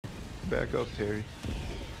Back up, Terry.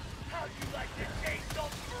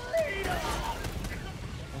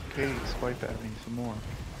 Okay, swipe at me some more.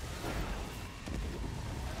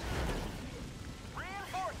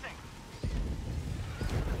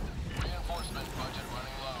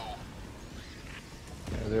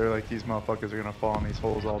 Yeah, they're like, these motherfuckers are gonna fall in these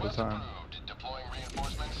holes all the time.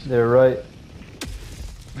 They're right.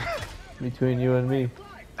 Between you and me.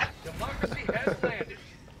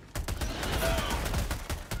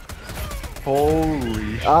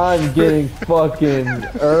 Holy shit. I'm getting fucking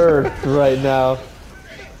earthed right now.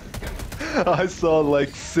 I saw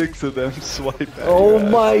like 6 of them swipe at Oh your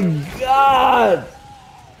ass. my god!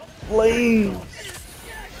 Please!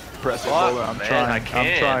 Press it, Fuck, roller. I'm man,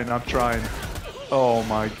 trying. I'm trying. Oh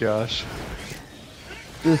my gosh.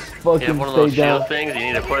 Just You fucking have one of stay those shield down. things, you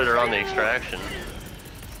need to put it around the extraction.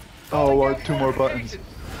 Oh, 2 more buttons.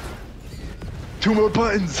 2 more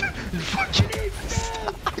buttons! You fucking...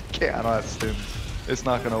 I can't. I don't have stims. It's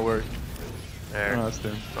not gonna work. There. I don't have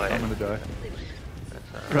stims. Wait. I'm gonna die.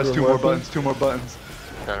 That's Press 2 more buttons. 2 more buttons.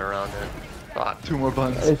 not around it. Fuck. 2 more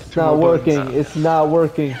buttons. It's 2 not more working. buttons. It's not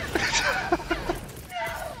working.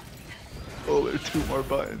 Oh, there are 2 more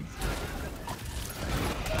buttons.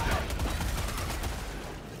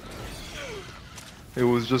 It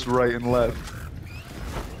was just right and left.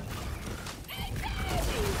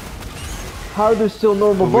 How are there still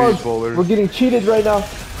normal Police bugs? bowler. We're getting cheated right now.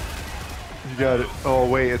 You got it. Oh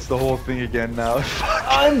wait, it's the whole thing again now.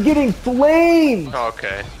 I'm getting flamed!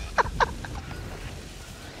 Okay.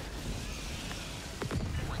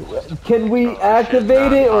 Can we Oh,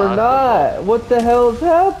 activate shit, it or not not? What the hell is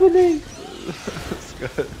happening? It's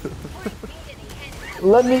good.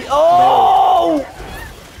 Let me. Oh!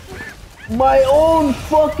 My own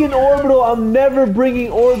fucking orbital. I'm never bringing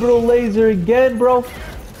orbital laser again, bro.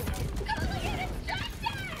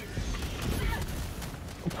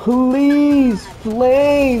 Please,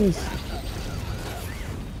 flames.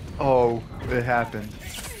 Oh, it happened.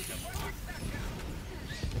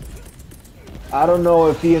 I don't know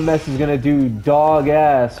if EMS is gonna do dog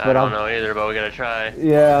ass, I but don't know either, but we gotta try.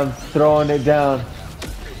 Yeah, I'm throwing it down.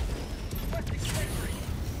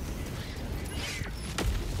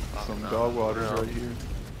 Some dog water right here.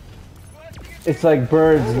 It's like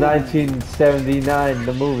Birds 1979,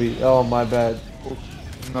 the movie. Oh, my bad.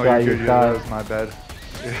 No, Yeah, you're you good. got That it. was my bad.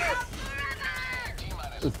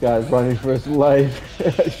 This guy's running for his life.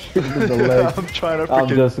 Shoot him in the leg. I'm trying to I'm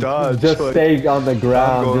freaking dodge. just like, stay on the I'm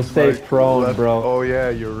ground. going Just stay like prone, left. bro. Oh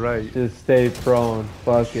yeah, you're right. Just stay prone.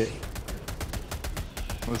 Fuck it.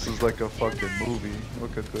 This is like a fucking movie.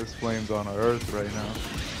 Look at this, flames on Earth right now.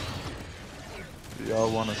 Do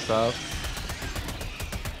y'all want to stop?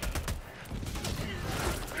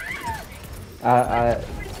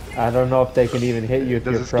 I don't know if they can even hit you if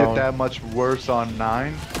Does you're this prone. get that much worse on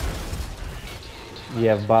 9? You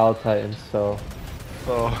have Bile Titans, so.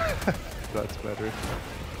 Oh, that's better.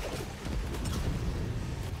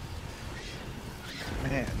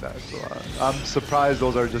 Man, that's a lot. I'm surprised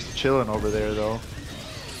those are just chilling over there, though.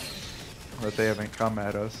 That they haven't come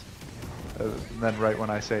at us. And then right when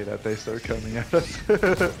I say that, they start coming at us.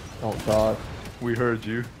 Oh god. We heard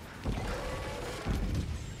you.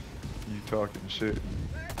 You talking shit.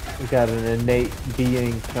 We got an innate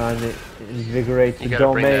being trying to invigorate the You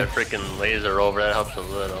gotta bring domain. that freaking laser over, that helps a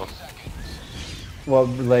little. What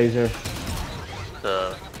laser?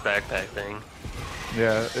 The backpack thing.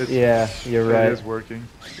 Yeah, it's, Yeah, you're right. It is working.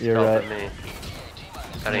 You're Helping right. me.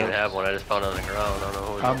 I didn't even have one, I just found it on the ground. I don't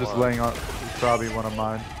know who it I'm just was. laying on. Probably one of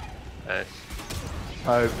mine. Nice.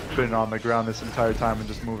 I've been on the ground this entire time and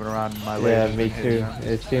just moving around in my legs. Yeah, and me hitting too. them.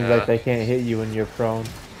 It seems Yeah. like they can't hit you when you're prone.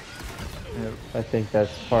 Yep. I think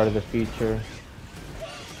that's part of the feature.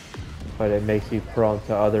 But it makes you prone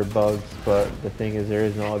to other bugs, but the thing is there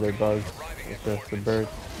is no other bugs. It's just the birds.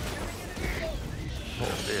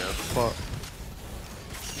 Yeah. Fuck.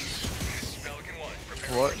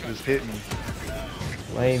 What just hit me?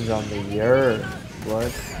 Flames on the earth.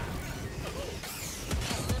 What?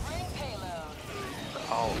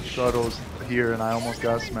 Oh, shuttle's here and I almost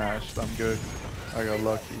got smashed. I'm good. I got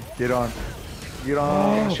lucky. Get on. Get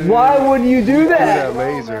on. shit. Why would you do Do that that?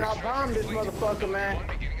 laser. I bombed this motherfucker, man.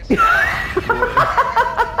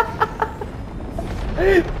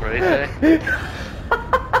 What did he say?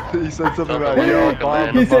 He said something about Something yo, like a bomb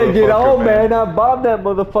man. the He said, "Get motherfucker, on, man! I bombed that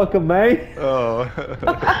motherfucker, man." Oh.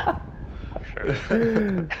 Sure.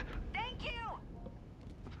 Thank you.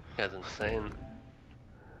 That's insane.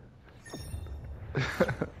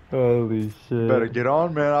 Holy shit! Better get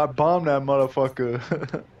on, man. I bombed that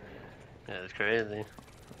motherfucker. Yeah, it's crazy.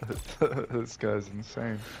 This guy's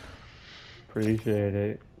insane. Appreciate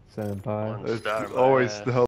it, senpai. One star, my Always ass. the